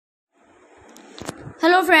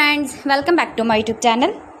Hello friends, welcome back to my YouTube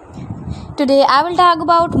channel. Today I will talk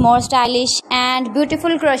about more stylish and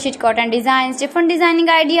beautiful crochet cotton designs, different designing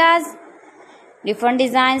ideas, different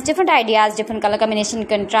color combination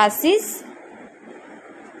contrasts,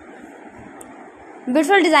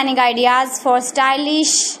 beautiful designing ideas for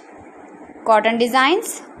stylish cotton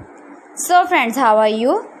designs. So friends, how are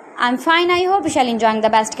you? I'm fine. I hope you shall enjoying the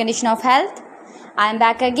best condition of health. I am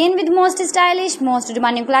back again with most stylish, most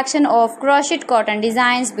demanding collection of crocheted cotton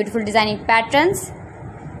designs, beautiful designing patterns,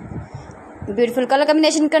 beautiful color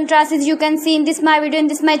combination contrasts you can see in this my video, in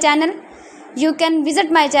this my channel. You can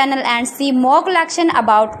visit my channel and see more collection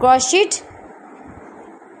about crochet.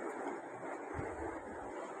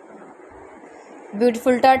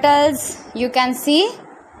 Beautiful turtles you can see.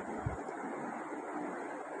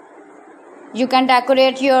 You can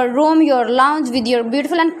decorate your room, your lounge with your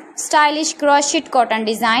beautiful and stylish crocheted cotton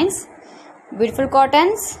designs. Beautiful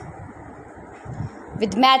cottons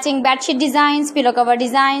with matching bedsheet designs, pillow cover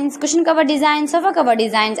designs, cushion cover designs, sofa cover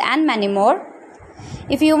designs and many more.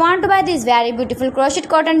 If you want to buy these very beautiful crocheted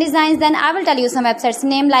cotton designs, then I will tell you some websites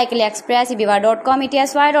name like AliExpress, ebiva.com,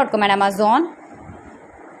 etsy.com and Amazon.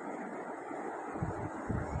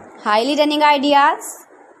 Highly running ideas.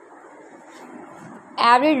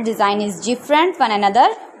 Every design is different one another.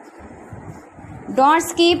 Don't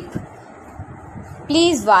skip.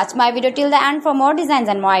 Please watch my video till the end for more designs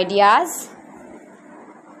and more ideas.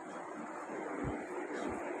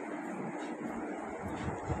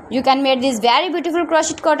 You can make these very beautiful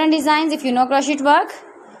crocheted cotton designs. If you know crochet work,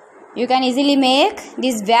 you can easily make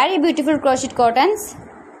these very beautiful crocheted cottons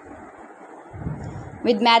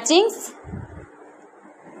with matchings.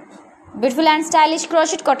 Beautiful and stylish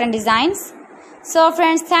crocheted cotton designs. So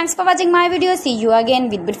friends, thanks for watching my video. See you again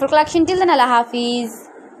with beautiful collection. Till then, Allah Hafiz.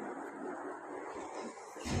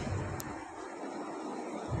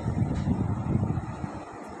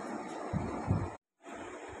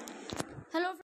 Hello.